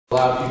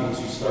allowed people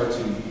to start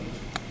to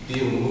be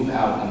able to move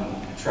out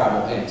and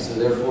travel in. So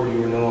therefore, you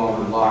were no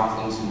longer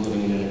locked into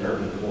living in an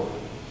urban core.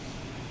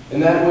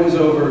 And that wins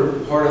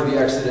over part of the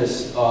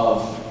exodus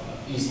of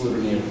East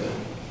Liberty neighborhood.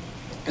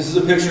 This is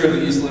a picture of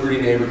the East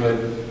Liberty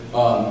neighborhood.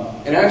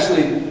 And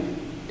actually,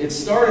 it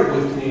started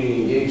with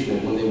community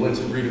engagement when they went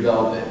to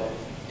redevelop it.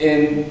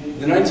 In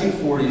the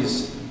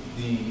 1940s,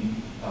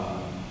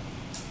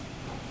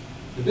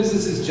 the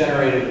businesses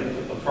generated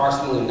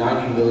approximately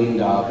 $90 million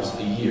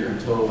a year in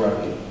total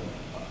revenue.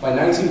 By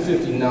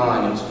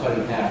 1959, it was cut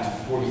in half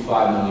to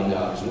 $45 million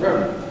in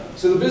revenue.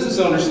 So the business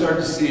owners started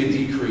to see a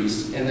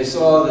decrease, and they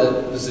saw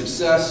that the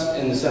success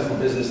in the Central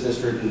Business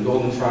District and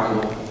Golden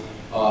Triangle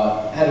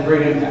had a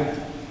great impact.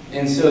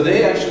 And so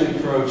they actually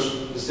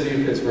approached the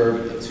city of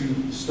Pittsburgh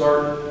to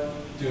start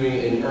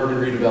doing an urban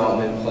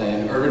redevelopment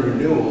plan, urban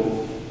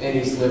renewal, in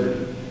East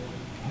Liberty.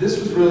 This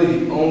was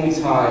really the only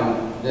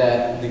time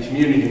that the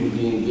community would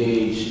be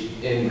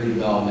engaged in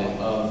redevelopment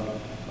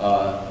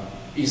of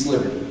East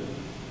Liberty.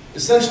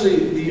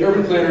 Essentially, the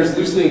urban planners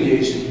loosely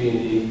engaged the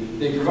community.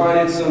 They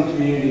provided some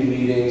community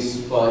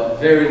meetings, but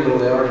very little.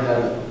 They already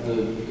had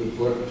the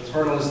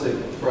paternalistic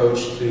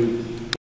approach to